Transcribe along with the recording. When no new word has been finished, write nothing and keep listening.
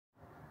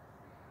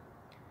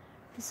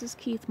This is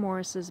Keith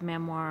Morris's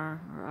memoir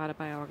or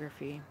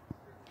autobiography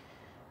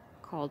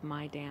called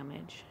My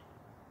Damage.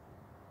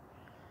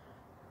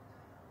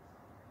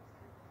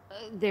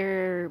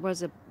 There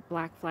was a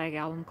Black Flag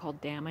album called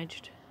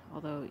Damaged,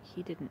 although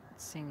he didn't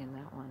sing in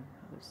that one.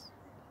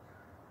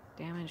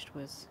 Damaged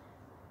was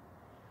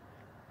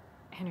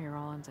Henry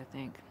Rollins, I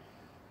think.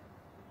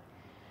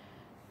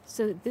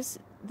 So this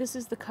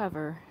is the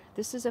cover.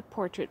 This is a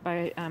portrait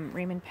by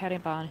Raymond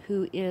Pettibon,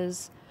 who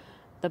is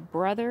the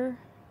brother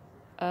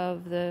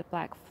of the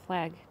Black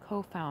Flag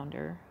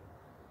co-founder.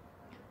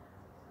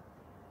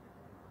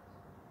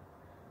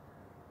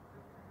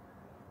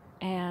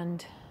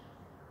 And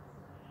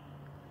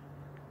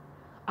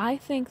I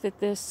think that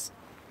this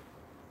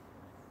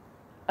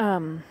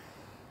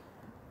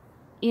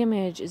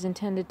image is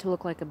intended to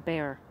look like a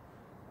bear.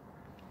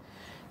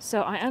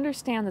 So I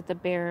understand that the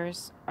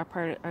bears are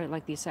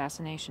like the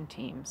assassination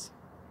teams.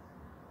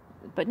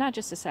 But not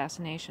just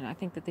assassination. I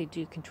think that they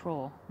do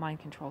mind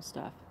control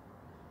stuff.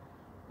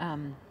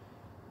 And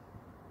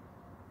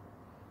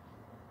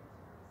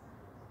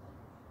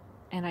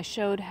I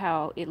showed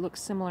how it looks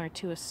similar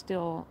to a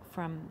still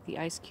from the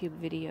Ice Cube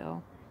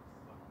video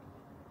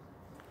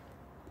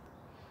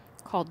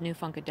called New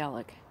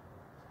Funkadelic.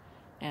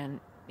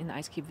 And in the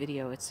Ice Cube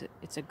video, it's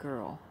a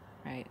girl,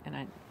 right?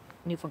 And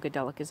New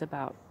Funkadelic is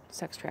about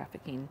sex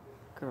trafficking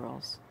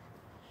girls,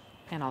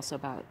 and also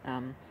about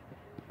I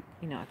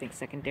think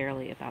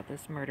secondarily about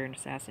this murder and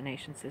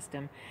assassination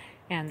system.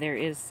 And there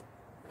is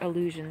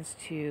allusions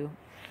to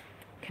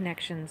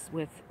connections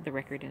with the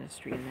record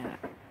industry in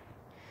that.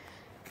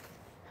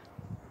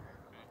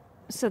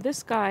 So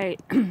this guy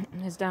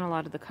has done a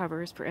lot of the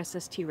covers for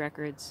SST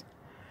Records,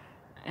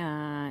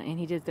 and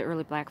he did the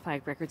early Black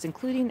Flag records,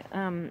 including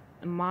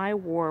My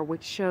War,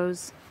 which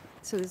shows.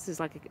 So this is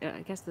like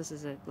I guess this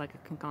is like a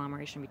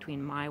conglomeration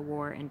between My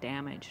War and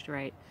Damaged,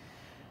 right?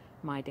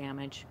 My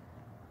Damage.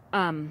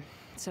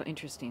 So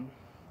interesting.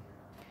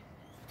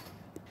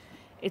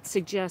 It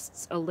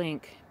suggests a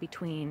link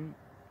between,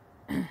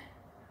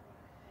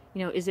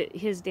 is it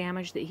his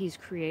damage that he's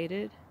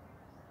created?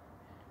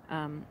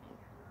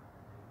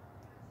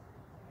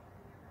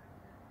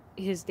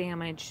 His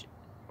damage,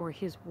 or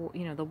his,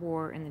 the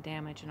war and the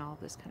damage and all of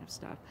this kind of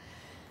stuff.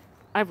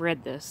 I've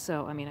read this,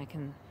 so I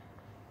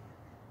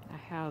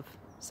have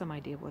some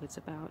idea of what it's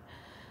about.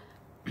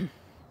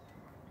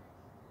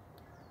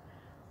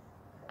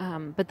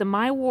 But the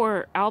My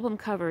War album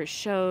cover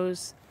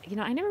shows,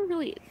 I never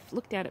really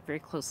looked at it very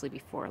closely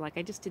before. Like,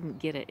 I just didn't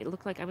get it. It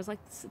looked like, I was like,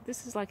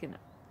 this is like an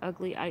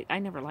ugly, I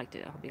never liked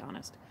it, I'll be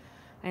honest.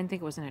 I didn't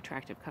think it was an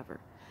attractive cover.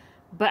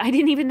 But I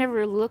didn't even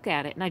never look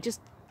at it. And I just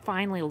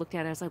finally looked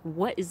at it. I was like,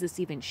 what is this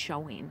even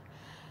showing?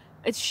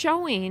 It's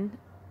showing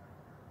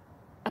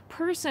a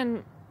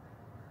person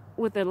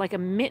with like a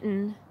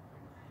mitten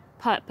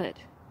puppet.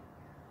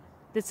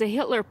 That's a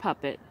Hitler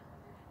puppet.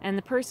 And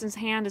the person's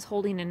hand is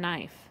holding a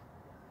knife.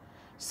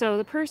 So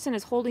the person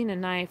is holding a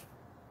knife,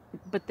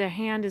 but their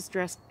hand is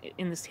dressed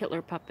in this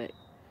Hitler puppet.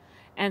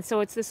 And so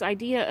it's this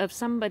idea of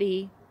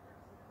somebody's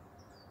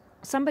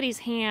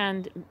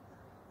hand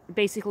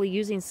basically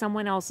using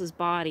someone else's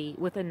body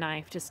with a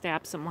knife to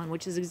stab someone,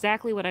 which is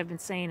exactly what I've been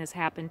saying has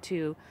happened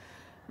to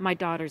my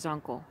daughter's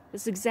uncle.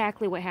 This is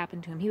exactly what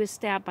happened to him. He was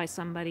stabbed by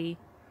somebody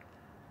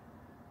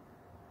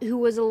who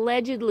was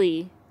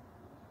allegedly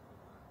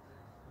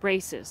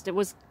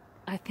racist.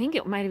 I think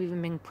it might have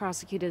even been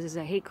prosecuted as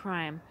a hate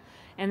crime.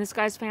 And this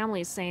guy's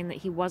family is saying that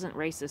he wasn't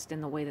racist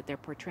in the way that they're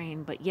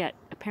portraying, but yet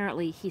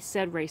apparently he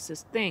said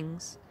racist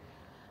things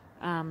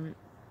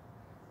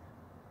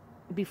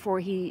before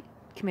he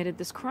committed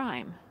this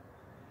crime.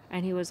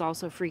 And he was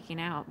also freaking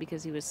out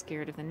because he was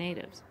scared of the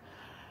natives.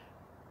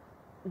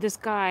 This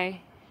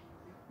guy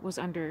was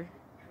under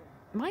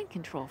mind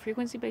control,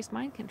 frequency-based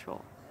mind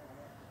control,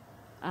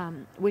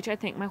 which I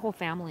think my whole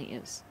family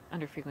is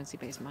under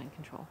frequency-based mind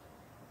control,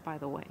 by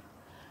the way.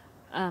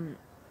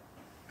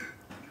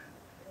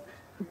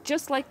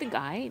 Just like the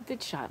guy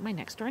that shot my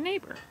next door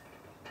neighbor.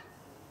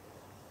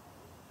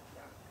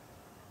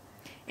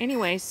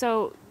 Anyway,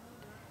 so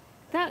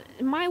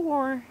that My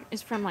War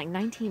is from like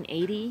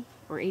 1980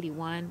 or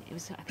 81. I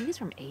think it's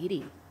from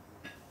 80.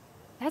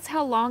 That's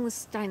how long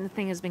this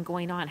thing has been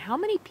going on. How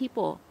many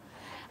people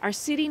are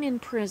sitting in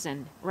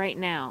prison right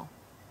now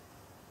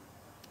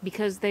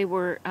because they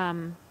were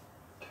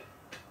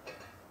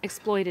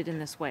exploited in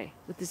this way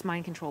with these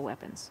mind control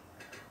weapons?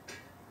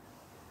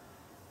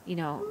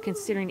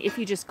 Considering if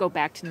you just go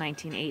back to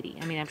 1980.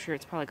 I mean, I'm sure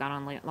it's probably gone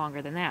on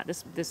longer than that.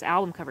 This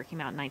album cover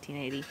came out in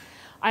 1980.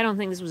 I don't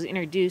think this was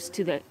introduced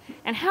to the...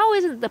 And how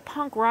is it the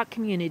punk rock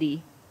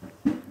community,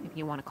 if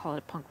you want to call it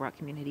a punk rock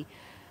community,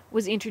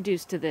 was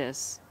introduced to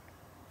this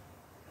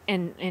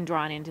and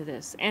drawn into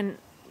this? And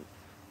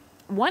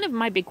one of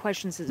my big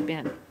questions has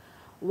been,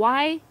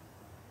 why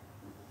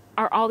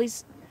are all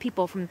these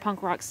people from the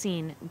punk rock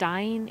scene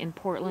dying in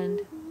Portland,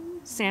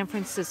 San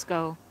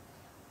Francisco,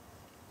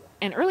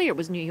 and earlier it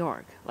was New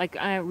York. Like,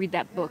 I read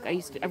that book.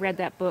 I read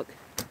that book.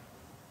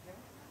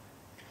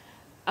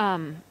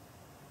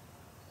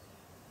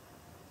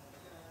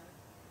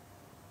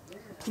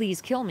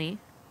 Please Kill Me.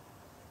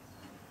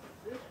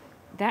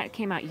 That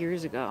came out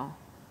years ago.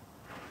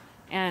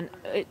 And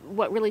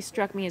what really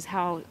struck me is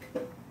how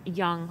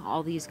young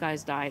all these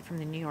guys died from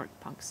the New York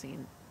punk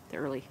scene, the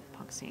early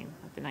punk scene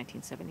of the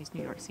 1970s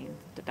New York scene.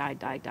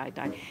 Died.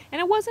 And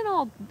it wasn't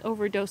all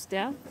overdose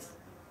deaths.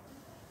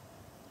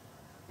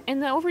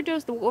 And the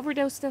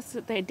overdose deaths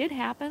that they did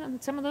happen,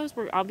 and some of those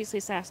were obviously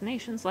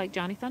assassinations, like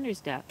Johnny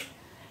Thunder's death.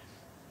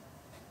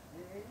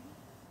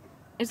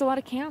 There's a lot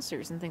of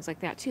cancers and things like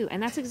that too,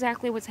 and that's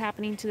exactly what's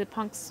happening to the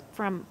punks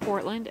from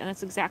Portland, and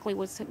that's exactly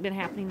what's been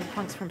happening to the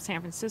punks from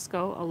San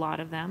Francisco. A lot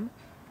of them.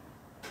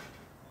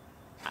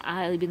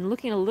 I've been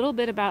looking a little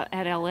bit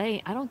at LA.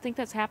 I don't think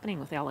that's happening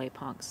with LA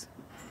punks.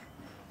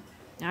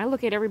 Now, I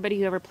look at everybody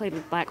who ever played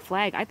with Black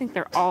Flag. I think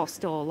they're all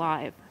still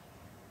alive.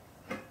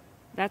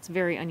 That's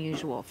very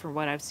unusual for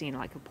what I've seen,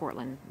 like a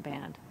Portland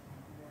band.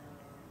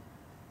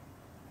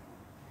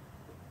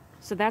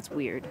 So that's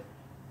weird.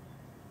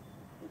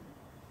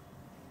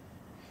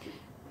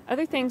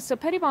 Other things, so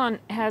Pettibon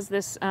has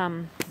this, I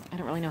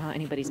don't really know how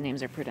anybody's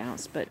names are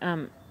pronounced, but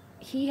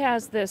he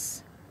has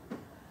this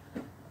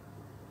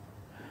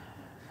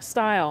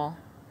style.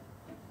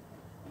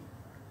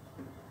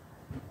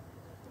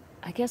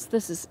 I guess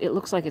this is, it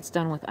looks like it's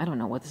done with, I don't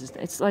know what this is,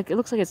 it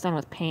looks like it's done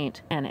with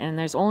paint, and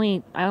I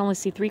only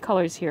see 3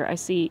 colors here. I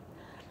see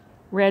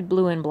red,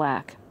 blue, and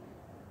black.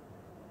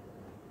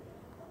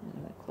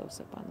 A close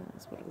up on that,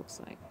 that's what it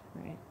looks like,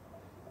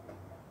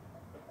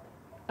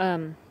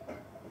 right?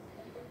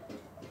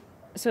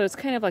 So it's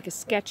kind of like a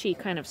sketchy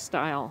kind of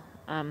style.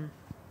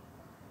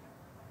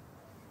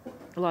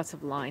 Lots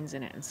of lines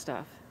in it and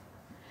stuff.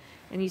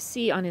 And you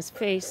see on his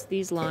face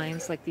these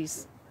lines, like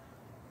these,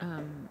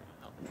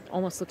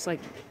 almost looks like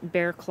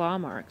bear claw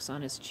marks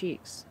on his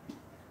cheeks.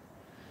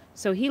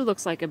 So he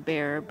looks like a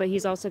bear, but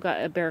he's also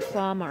got a bear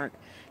claw mark,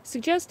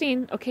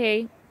 suggesting,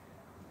 okay,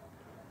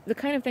 the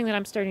kind of thing that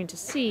I'm starting to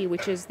see,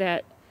 which is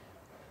that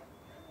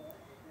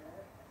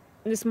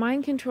this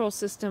mind control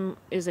system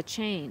is a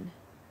chain.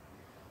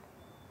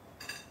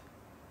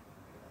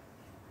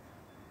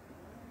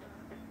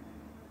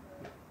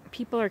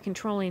 People are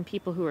controlling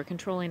people who are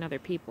controlling other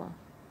people.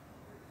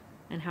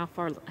 And how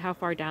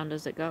far down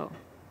does it go?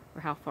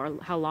 Or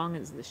how long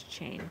is this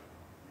chain?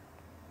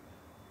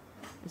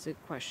 Is a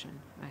question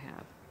I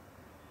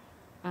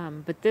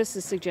have. But this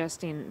is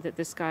suggesting that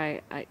this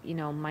guy,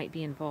 might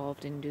be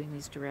involved in doing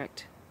these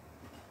direct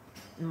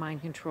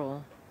mind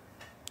control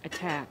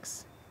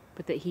attacks,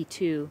 but that he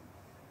too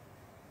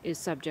is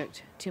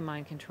subject to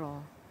mind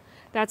control.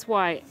 That's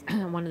why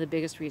one of the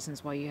biggest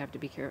reasons why you have to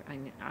be careful.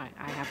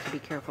 I have to be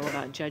careful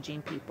about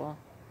judging people.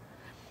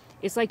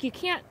 It's like you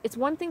can't. It's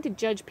one thing to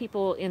judge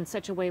people in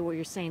such a way where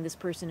you're saying this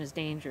person is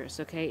dangerous.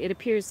 Okay, it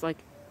appears like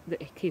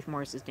Keith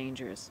Morris is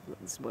dangerous.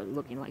 That's what it's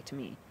looking like to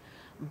me.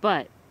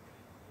 But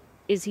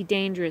is he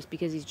dangerous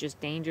because he's just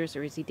dangerous,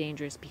 or is he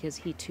dangerous because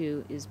he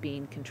too is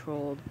being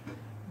controlled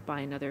by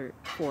another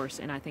force?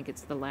 And I think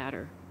it's the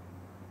latter.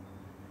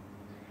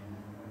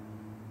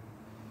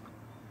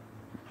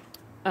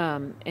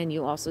 And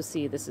you also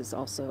see this is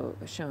also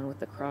shown with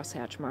the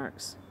crosshatch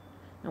marks.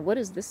 Now, what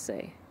does this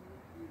say?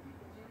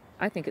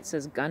 I think it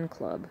says gun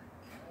club.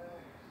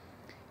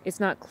 It's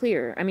not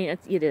clear. I mean,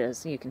 it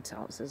is. You can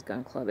tell it says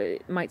gun club.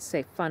 It might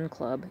say fun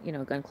club.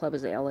 Gun club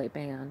is a LA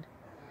band.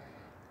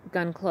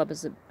 Gun club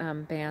is a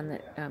band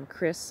that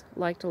Chris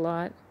liked a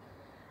lot.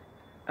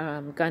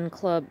 Gun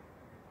club,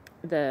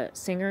 the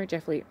singer,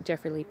 Jeffrey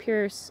Lee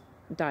Pierce,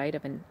 died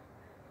of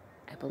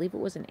I believe it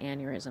was an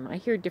aneurysm. I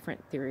hear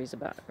different theories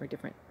or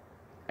different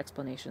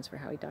explanations for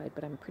how he died,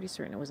 but I'm pretty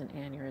certain it was an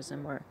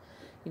aneurysm, or,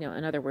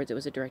 in other words, it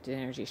was a directed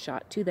energy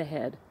shot to the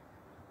head.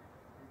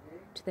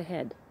 To the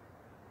head.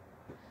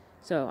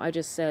 So I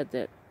just said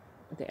that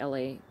the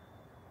LA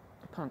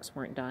punks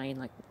weren't dying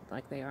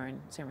like they are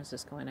in San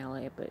Francisco and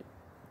LA, but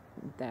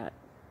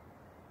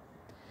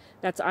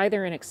that's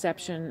either an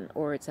exception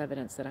or it's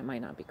evidence that I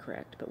might not be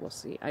correct, but we'll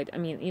see. I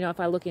mean, if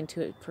I look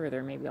into it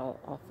further, maybe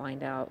I'll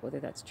find out whether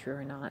that's true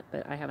or not,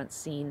 but I haven't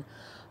seen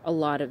a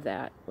lot of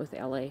that with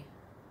LA,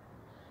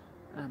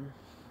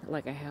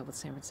 like I have with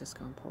San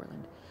Francisco and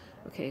Portland.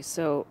 Okay,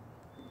 so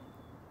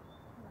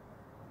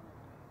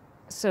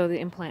the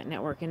implant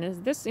network,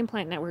 and this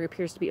implant network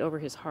appears to be over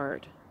his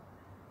heart,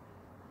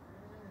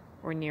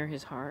 or near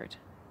his heart.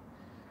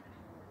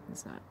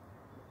 It's not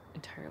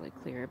entirely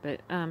clear,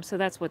 but so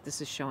that's what this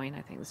is showing.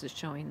 I think this is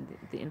showing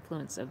the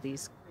influence of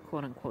these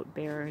quote-unquote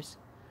bears,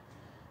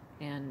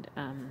 and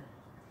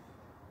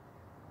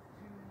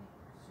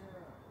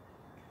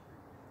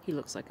he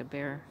looks like a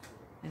bear,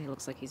 and he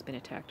looks like he's been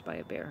attacked by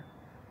a bear.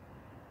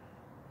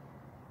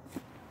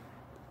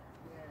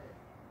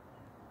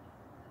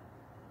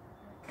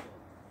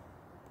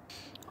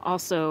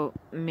 Also,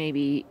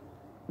 maybe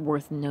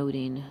worth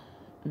noting,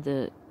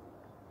 the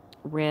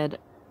red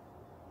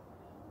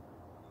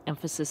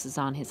emphasis is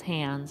on his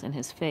hands and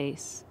his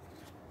face,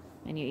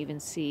 and you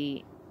even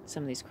see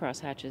some of these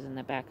crosshatches in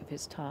the back of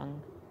his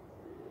tongue.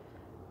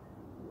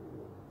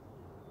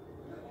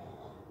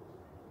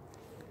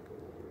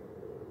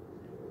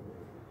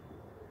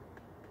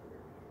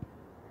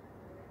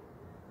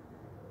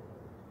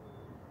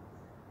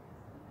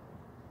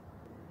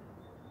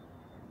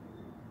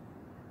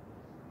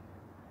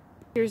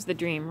 Here's the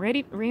dream.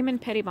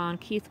 Raymond Pettibon,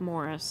 Keith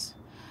Morris.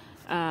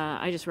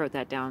 I just wrote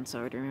that down so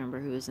I would remember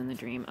who was in the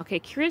dream. Okay,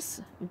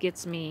 Chris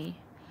gets me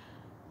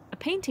a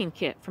painting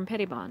kit from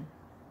Pettibon.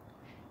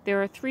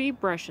 There are 3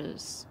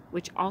 brushes,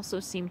 which also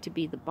seem to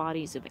be the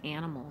bodies of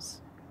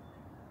animals.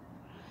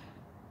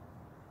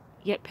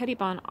 Yet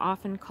Pettibon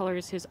often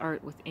colors his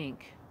art with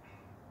ink.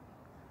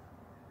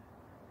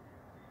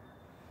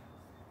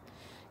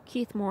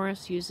 Keith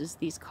Morris uses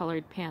these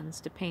colored pens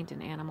to paint an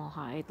animal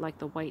hide, like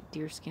the white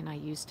deerskin I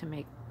used to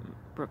make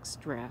Brook's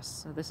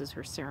dress. So this is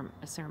her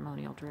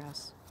ceremonial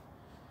dress.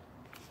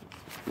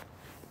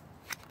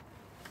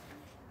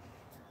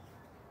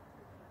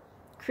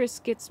 Chris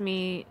gets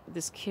me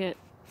this kit,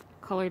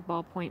 colored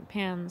ballpoint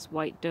pens,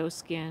 white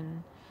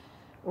doeskin,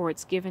 or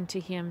it's given to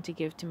him to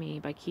give to me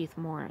by Keith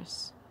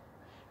Morris.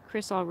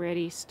 Chris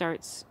already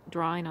starts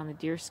drawing on the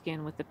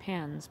deerskin with the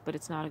pens, but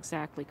it's not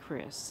exactly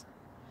Chris.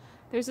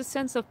 There's a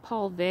sense of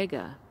Paul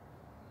Vega.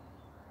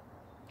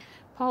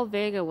 Paul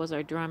Vega was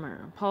our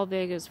drummer. Paul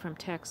Vega is from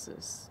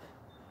Texas.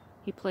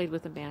 He played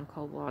with a band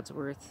called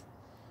Wadsworth.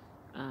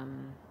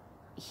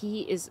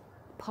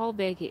 Paul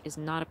Vega is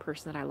not a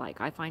person that I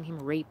like. I find him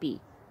rapey.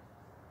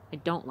 I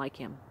don't like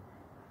him.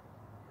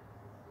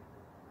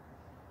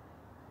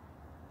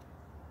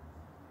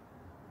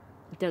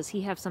 Does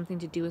he have something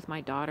to do with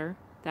my daughter?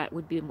 That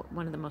would be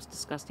one of the most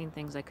disgusting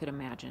things I could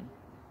imagine.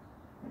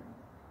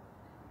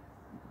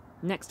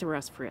 Next to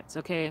Russ Fritz,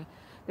 okay?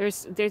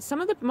 There's some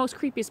of the most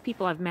creepiest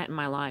people I've met in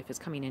my life is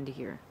coming into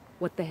here.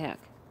 What the heck?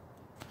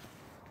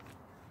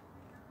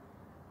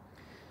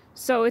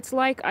 So it's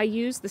like I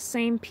use the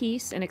same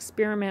piece and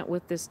experiment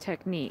with this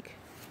technique.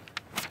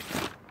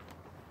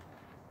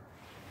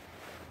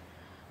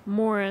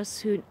 Morris,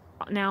 who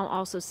now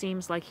also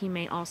seems like he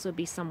may also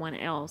be someone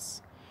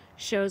else,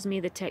 shows me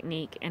the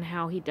technique and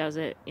how he does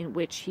it, in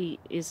which he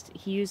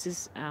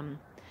uses a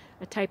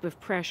type of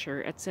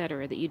pressure,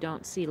 etc., that you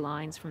don't see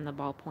lines from the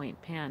ballpoint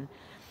pen.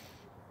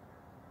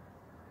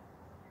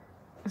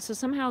 So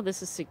somehow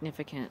this is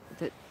significant,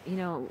 that, you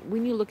know,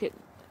 when you look at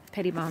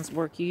Pettibon's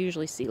work, you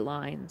usually see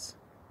lines.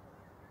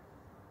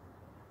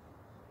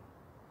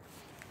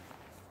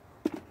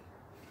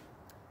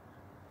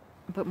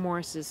 But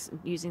Morris is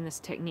using this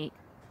technique.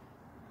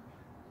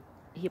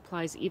 He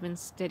applies even,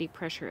 steady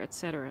pressure,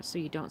 etc., so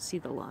you don't see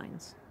the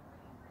lines.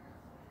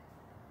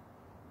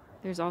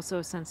 There's also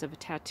a sense of a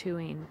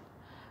tattooing.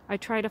 I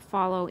try to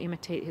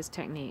imitate his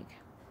technique.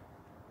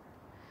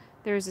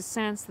 There is a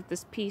sense that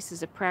this piece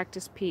is a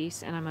practice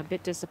piece, and I'm a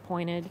bit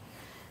disappointed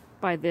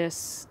by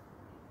this.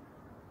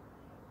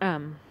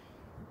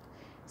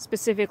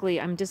 Specifically,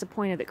 I'm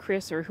disappointed that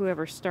Chris or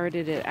whoever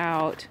started it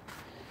out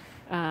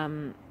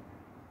kind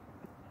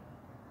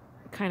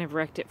of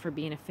wrecked it for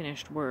being a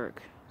finished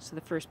work. So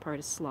the first part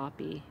is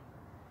sloppy.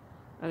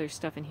 Other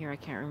stuff in here I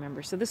can't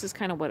remember. So this is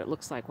kind of what it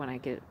looks like when I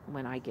get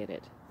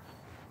it.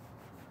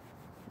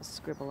 A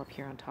scribble up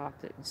here on top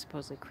that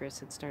supposedly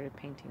Chris had started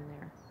painting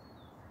there.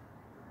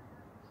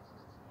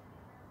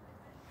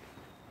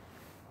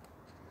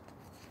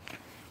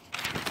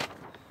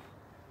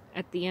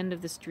 At the end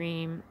of the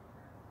stream,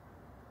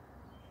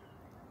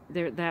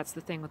 that's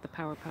the thing with the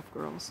Powerpuff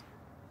Girls.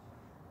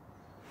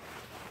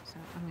 So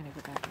I'm going to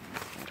go back and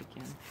look at that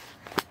again.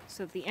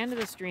 So at the end of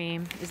the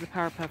stream is the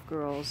Powerpuff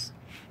Girls.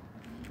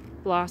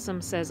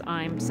 Blossom says,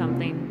 I'm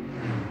something.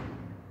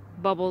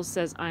 Bubbles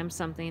says, I'm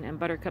something. And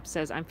Buttercup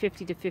says, I'm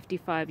 50 to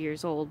 55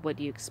 years old. What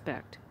do you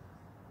expect?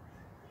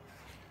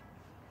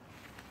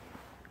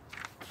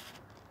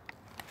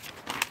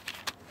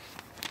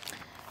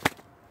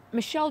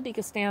 Michelle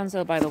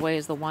DiCostanzo, by the way,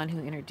 is the one who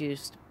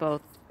introduced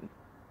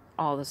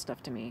all this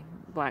stuff to me.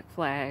 Black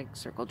Flag,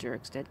 Circle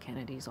Jerks, Dead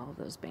Kennedys, all of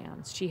those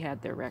bands. She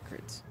had their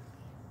records.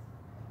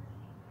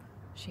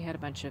 She had a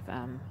bunch of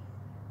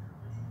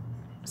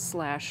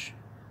Slash.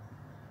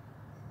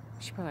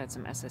 She probably had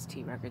some SST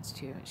records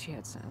too. She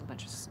had a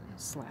bunch of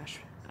Slash,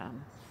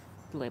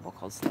 label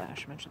called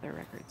Slash, a bunch of their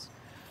records.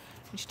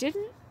 Which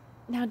didn't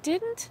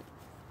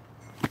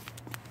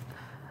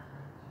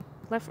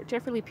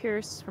Jeffrey Lee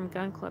Pierce from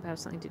Gun Club have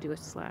something to do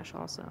with Slash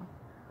also?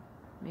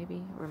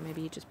 Maybe, or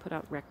maybe he just put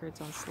out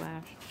records on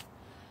Slash.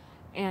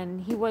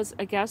 And he was,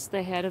 I guess,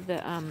 the head of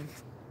the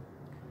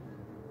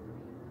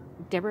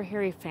Deborah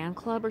Harry fan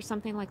club or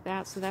something like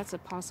that. So that's a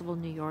possible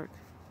New York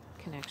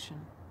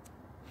connection.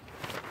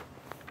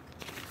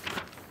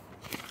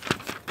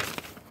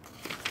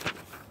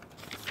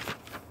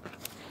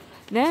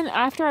 Then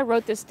after I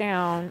wrote this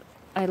down,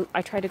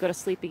 I tried to go to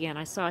sleep again.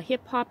 I saw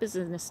hip hop is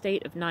in a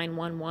state of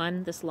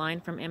 911. This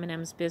line from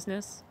Eminem's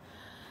Business,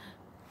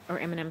 or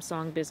Eminem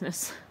song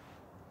Business,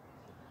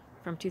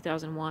 from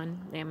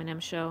 2001, the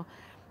Eminem show,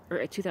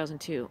 or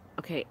 2002.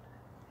 Okay.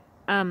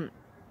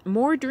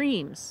 More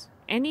dreams.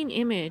 Ending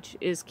image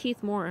is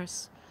Keith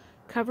Morris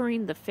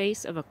covering the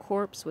face of a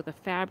corpse with a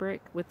fabric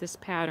with this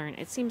pattern.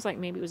 It seems like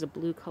maybe it was a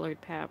blue colored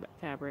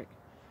fabric.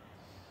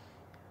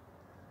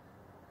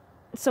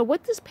 So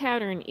what this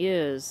pattern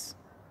is,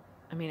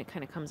 I mean, it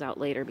kind of comes out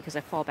later because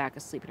I fall back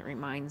asleep and it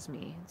reminds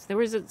me. So there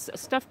was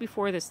stuff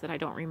before this that I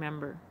don't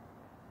remember.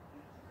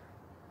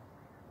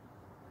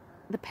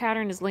 the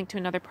pattern is linked to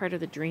another part of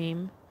the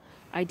dream.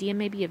 Idea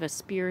maybe of a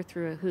spear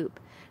through a hoop.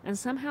 And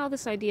somehow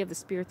this idea of the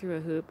spear through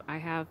a hoop, I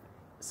have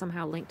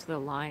somehow linked to the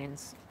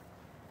lines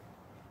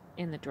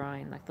in the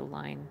drawing, like the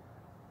line.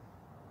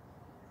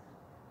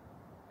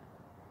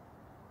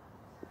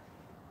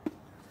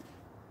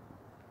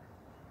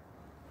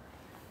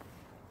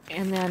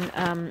 And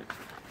then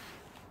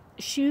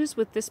shoes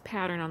with this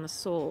pattern on the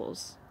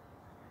soles.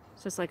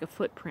 So it's like a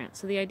footprint.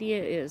 So the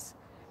idea is,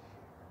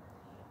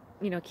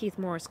 you know, Keith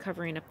Morris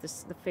covering up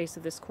the face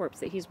of this corpse,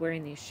 that he's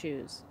wearing these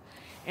shoes.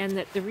 And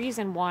that the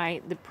reason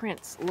why the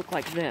prints look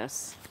like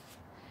this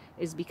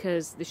is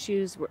because the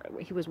shoes were,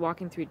 he was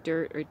walking through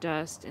dirt or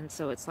dust, and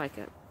so it's like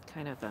a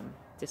kind of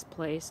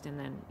displaced, and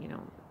then, you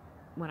know,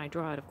 when I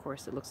draw it, of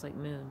course, it looks like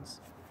moons.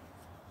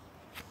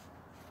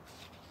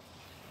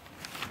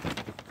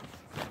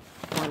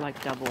 Or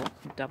like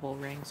double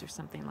rings or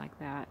something like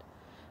that.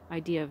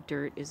 Idea of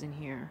dirt is in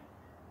here.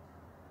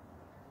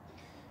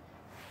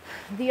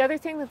 The other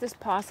thing that this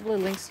possibly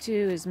links to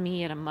is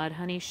me at a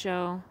Mudhoney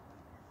show.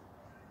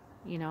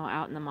 You know,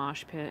 out in the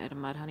mosh pit at a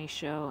Mudhoney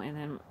show, and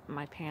then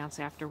my pants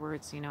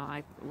afterwards. You know,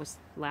 I was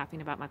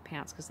laughing about my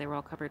pants because they were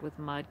all covered with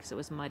mud because it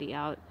was muddy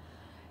out.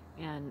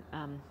 And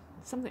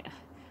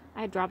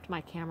I had dropped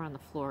my camera on the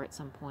floor at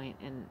some point,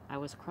 and I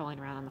was crawling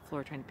around on the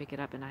floor trying to pick it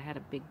up, and I had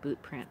a big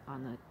boot print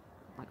on the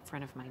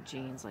front of my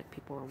jeans, like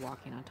people were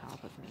walking on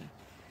top of me.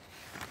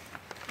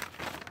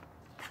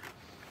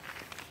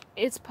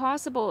 It's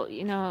possible,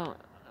 you know.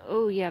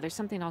 Oh yeah, there's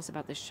something else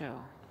about this show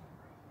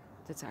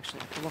that's actually,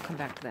 we'll come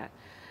back to that.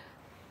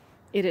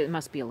 It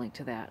must be a link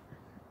to that.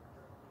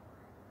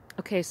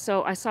 Okay,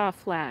 so I saw a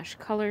flash.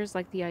 Colors,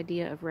 like the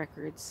idea of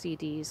records,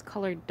 CDs,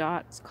 colored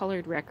dots,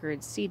 colored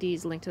records,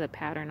 CDs linked to the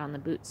pattern on the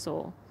boot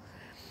sole.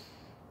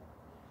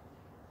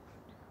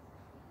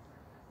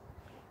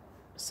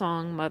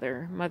 Song,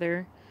 Mother.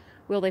 Mother,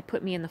 will they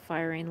put me in the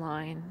firing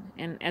line?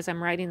 And as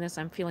I'm writing this,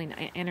 I'm feeling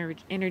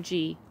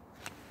energy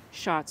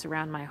shots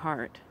around my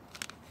heart.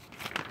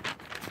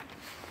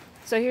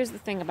 So here's the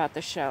thing about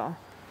the show,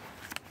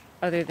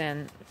 other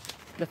than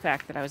the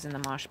fact that I was in the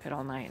mosh pit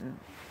all night and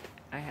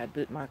I had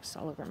boot marks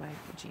all over my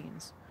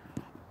jeans.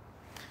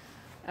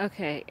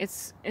 Okay,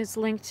 it's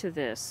linked to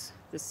this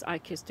I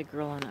Kissed a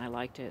Girl and I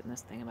Liked It, and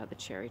this thing about the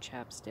cherry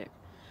chapstick.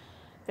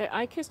 The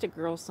I Kissed a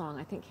Girl song,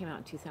 I think, came out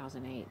in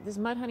 2008. This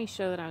Mudhoney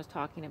show that I was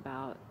talking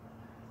about,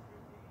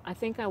 I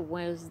think I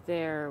was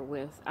there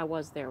with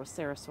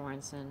Sarah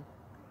Sorensen.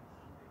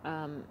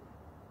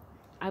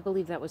 I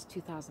believe that was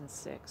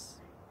 2006.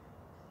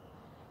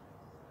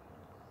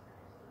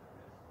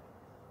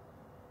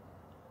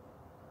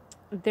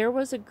 There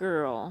was a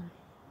girl,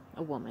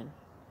 a woman,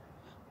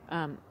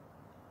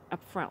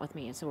 up front with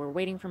me, and so we're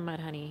waiting for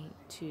Mudhoney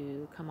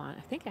to come on.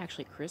 I think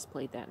actually Chris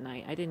played that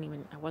night.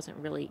 He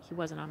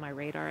wasn't on my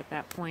radar at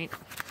that point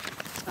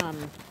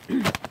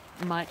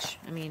much.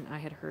 I mean, I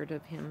had heard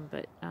of him,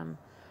 but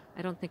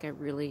I don't think I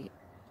really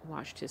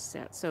watched his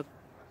set. So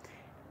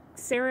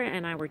Sarah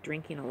and I were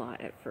drinking a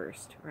lot at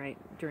first, right?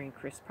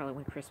 Probably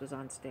when Chris was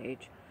on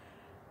stage.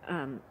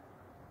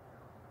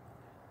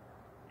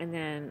 And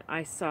then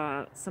I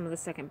saw some of the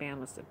second band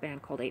was a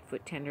band called 8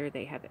 Foot Tender.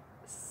 They have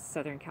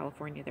Southern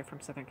California. They're from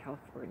Southern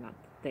California. Not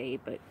they,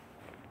 but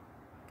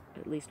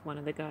at least one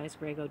of the guys,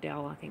 Greg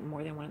Odell, I think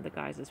more than one of the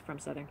guys is from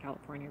Southern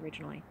California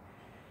originally.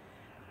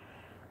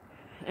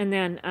 And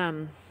then,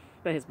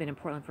 but has been in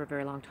Portland for a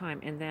very long time.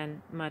 And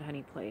then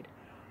Mudhoney played.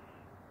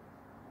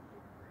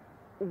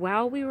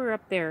 While we were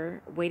up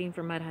there waiting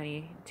for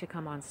Mudhoney to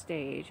come on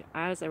stage,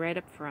 I was right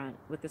up front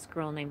with this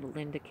girl named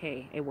Linda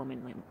Kay, a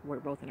woman. We're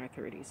both in our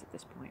 30s at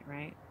this point,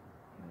 right?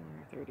 We're in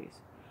our 30s.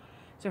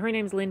 So her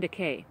name's Linda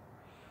Kay.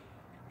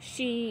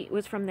 She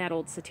was from that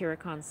old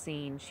Satyricon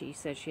scene. She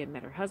said she had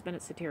met her husband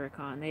at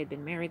Satyricon. They had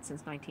been married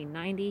since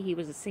 1990. He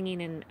was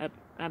singing in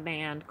a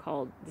band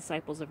called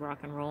Disciples of Rock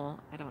and Roll.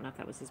 I don't know if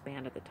that was his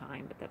band at the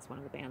time, but that's one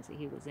of the bands that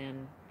he was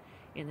in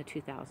the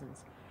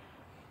 2000s.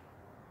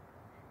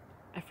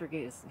 I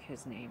forget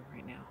his name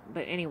right now.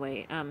 But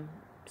anyway,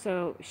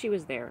 so she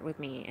was there with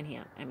me and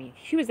him. I mean,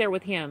 she was there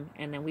with him,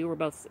 and then we were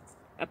both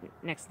up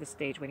next to the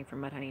stage waiting for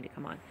Mudhoney to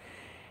come on.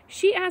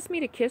 She asked me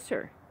to kiss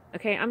her.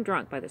 Okay, I'm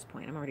drunk by this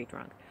point. I'm already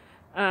drunk.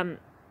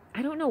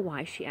 I don't know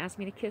why she asked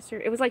me to kiss her.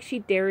 It was like she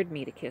dared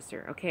me to kiss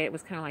her. Okay, it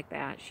was kind of like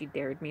that. She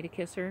dared me to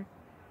kiss her.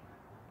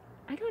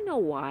 I don't know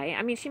why.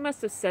 I mean, she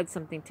must have said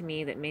something to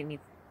me that made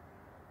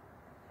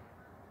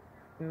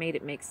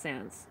it make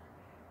sense.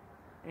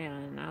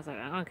 And I was like,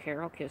 I don't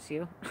care, I'll kiss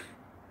you.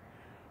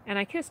 And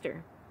I kissed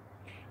her.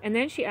 And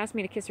then she asked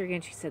me to kiss her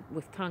again. She said,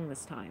 with tongue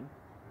this time.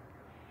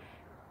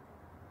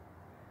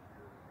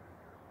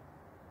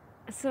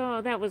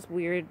 So that was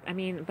weird. I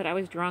mean, but I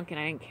was drunk and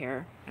I didn't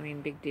care. I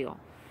mean, big deal.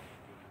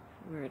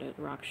 We were at a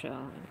rock show,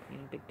 and, you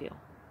know, big deal.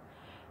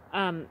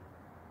 I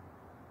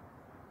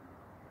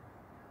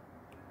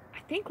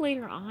think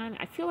later on,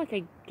 I feel like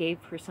I gave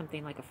her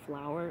something like a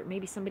flower.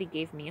 Maybe somebody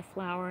gave me a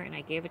flower and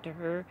I gave it to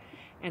her.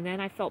 And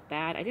then I felt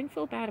bad. I didn't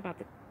feel bad about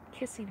the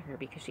kissing her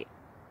because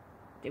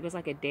it was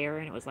like a dare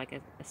and it was like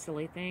a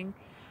silly thing.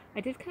 I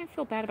did kind of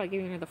feel bad about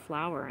giving her the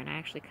flower, and I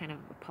actually kind of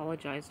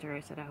apologized to her. I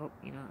said, I hope,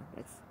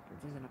 this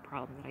isn't a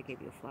problem that I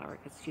gave you a flower,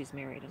 because she's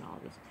married and all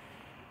this.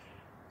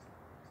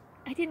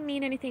 I didn't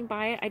mean anything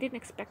by it. I didn't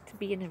expect to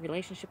be in a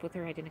relationship with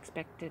her. I didn't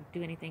expect to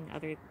do anything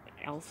other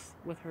else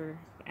with her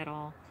at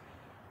all.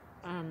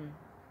 Um,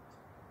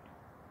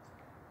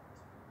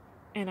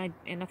 and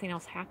nothing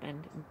else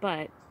happened.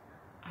 But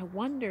I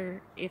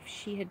wonder if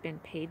she had been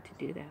paid to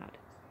do that.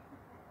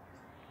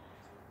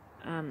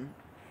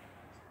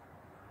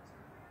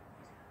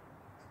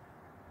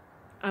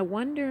 I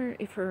wonder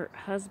if her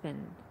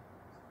husband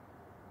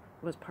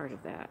was part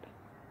of that.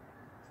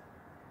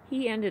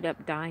 He ended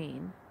up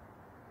dying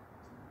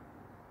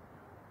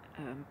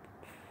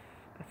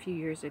a few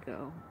years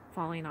ago,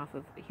 falling off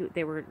of,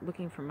 they were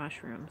looking for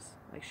mushrooms,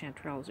 like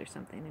chanterelles or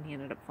something, and he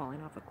ended up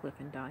falling off a cliff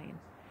and dying.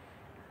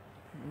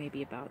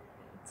 Maybe about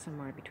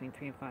somewhere between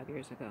 3 and 5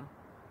 years ago.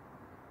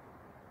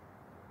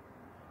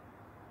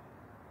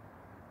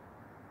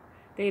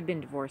 They had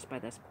been divorced by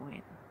this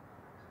point.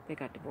 They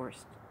got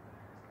divorced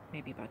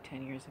maybe about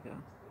 10 years ago.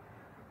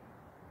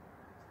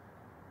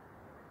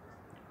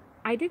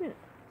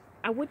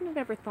 I wouldn't have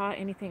ever thought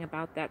anything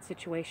about that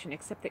situation,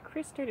 except that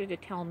Chris started to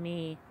tell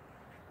me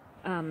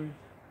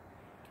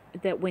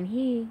that when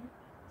he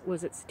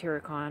was at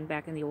Satyricon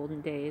back in the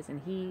olden days,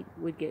 and he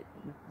would get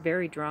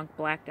very drunk,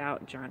 blacked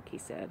out drunk, he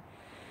said,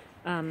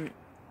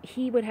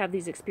 he would have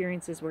these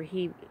experiences where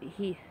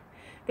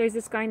there's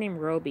this guy named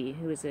Roby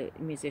who is a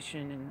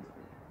musician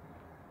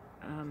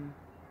and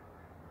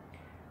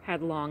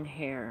had long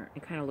hair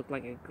and kind of looked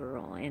like a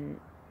girl, and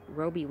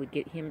Roby would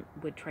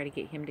try to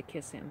get him to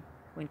kiss him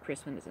when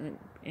Chris was in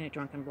a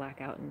drunken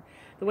blackout. And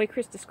the way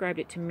Chris described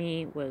it to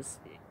me was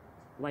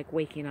like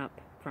waking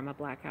up from a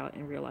blackout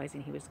and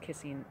realizing he was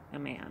kissing a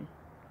man,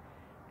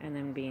 and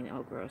then being,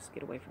 oh gross,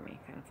 get away from me,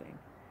 kind of thing.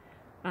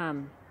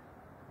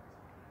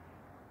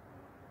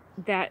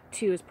 That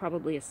too is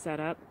probably a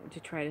setup to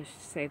try to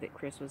say that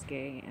Chris was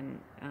gay. And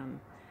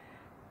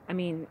I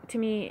mean, to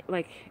me,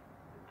 like,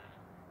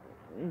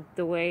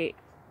 the way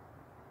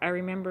I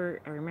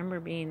remember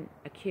being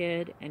a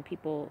kid and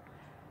people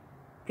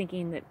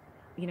thinking that,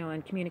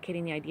 and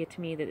communicating the idea to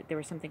me that there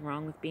was something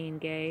wrong with being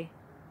gay.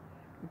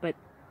 But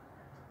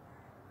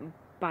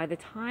by the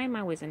time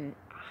I was in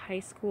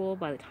high school,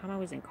 by the time I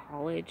was in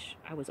college,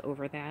 I was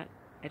over that.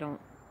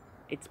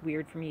 It's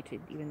weird for me to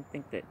even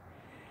think that.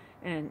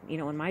 And,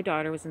 when my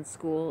daughter was in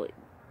school,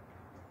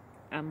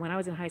 when I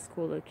was in high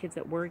school, the kids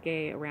that were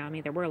gay around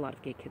me, there were a lot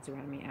of gay kids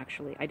around me,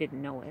 actually. I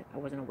didn't know it. I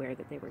wasn't aware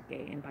that they were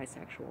gay and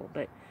bisexual,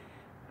 but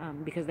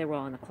because they were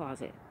all in the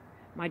closet.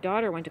 My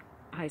daughter went to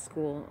high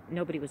school,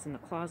 nobody was in the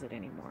closet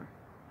anymore.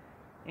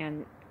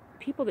 And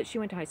people that she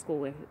went to high school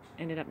with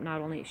ended up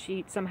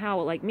she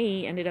somehow, like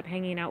me, ended up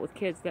hanging out with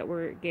kids that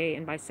were gay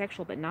and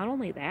bisexual. But not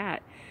only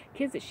that,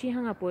 kids that she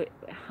hung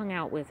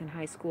out with in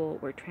high school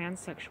were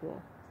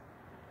transsexual.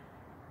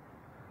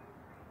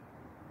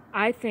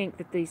 I think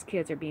that these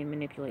kids are being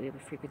manipulated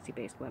with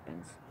frequency-based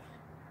weapons.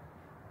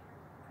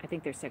 I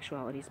think their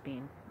sexuality is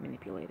being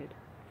manipulated.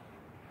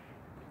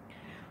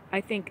 I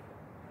think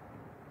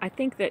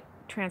that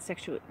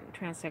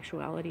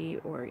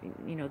transsexuality, or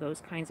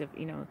those kinds of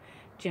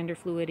gender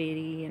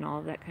fluidity and all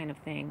of that kind of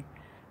thing,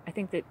 I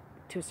think that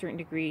to a certain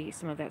degree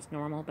some of that's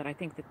normal, but I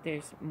think that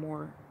there's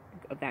more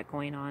of that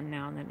going on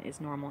now than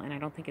is normal. And I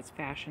don't think it's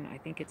fashion. I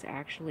think it's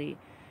actually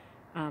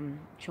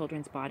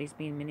children's bodies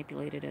being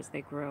manipulated as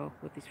they grow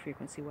with these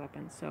frequency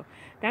weapons. So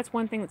that's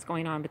one thing that's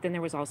going on. But then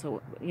there was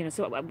also,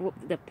 so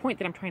the point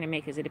that I'm trying to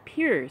make is, it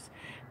appears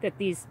that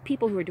these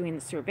people who are doing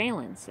the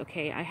surveillance,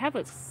 okay, I have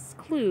a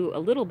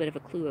little bit of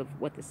a clue of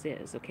what this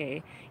is,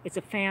 okay? It's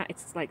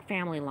like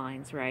family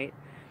lines, right?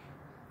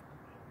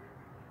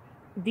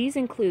 These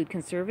include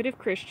conservative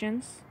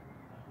Christians.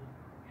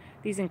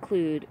 These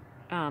include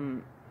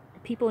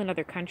people in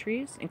other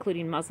countries,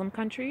 including Muslim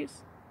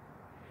countries.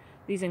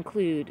 These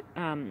include,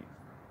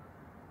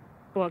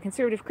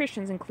 conservative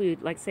Christians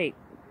include, like, say,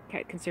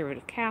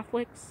 conservative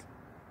Catholics,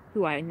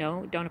 who I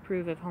know don't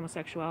approve of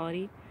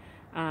homosexuality.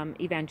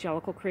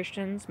 Evangelical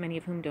Christians, many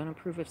of whom don't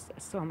approve of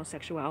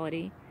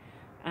homosexuality.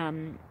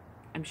 I'm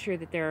sure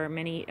that there are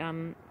many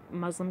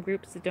Muslim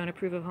groups that don't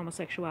approve of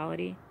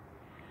homosexuality.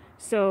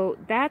 So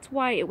that's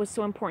why it was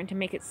so important to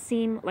make it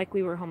seem like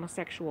we were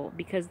homosexual,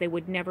 because they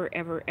would never,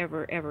 ever,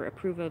 ever, ever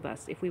approve of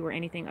us if we were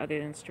anything other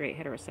than straight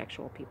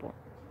heterosexual people.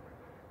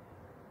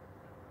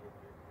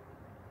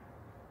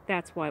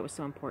 That's why it was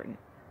so important.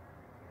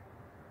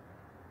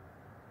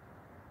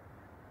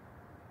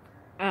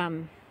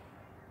 And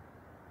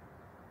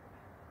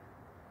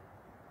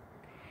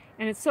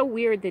it's so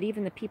weird that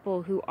even the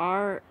people who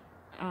are,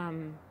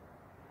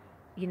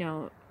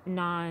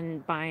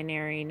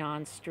 non-binary,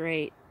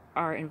 non-straight,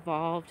 are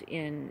involved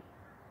in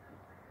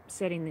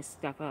setting this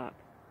stuff up,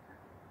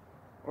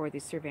 or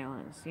this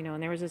surveillance.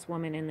 And there was this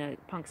woman in the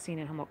punk scene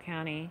in Humboldt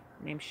County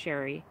named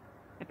Sherry.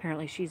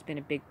 Apparently she's been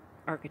a big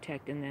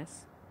architect in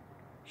this.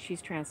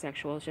 She's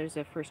transsexual. She was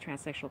the first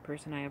transsexual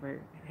person I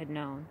ever had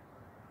known.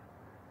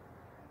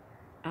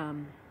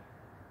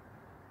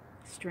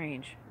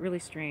 Strange, really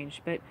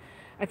strange. But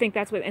I think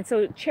that's what. And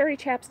so cherry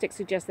chapstick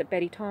suggests that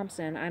Betty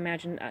Thompson. I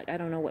imagine. I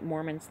don't know what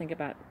Mormons think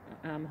about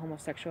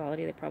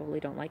homosexuality. They probably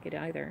don't like it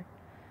either.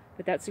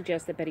 But that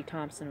suggests that Betty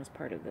Thompson was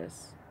part of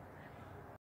this.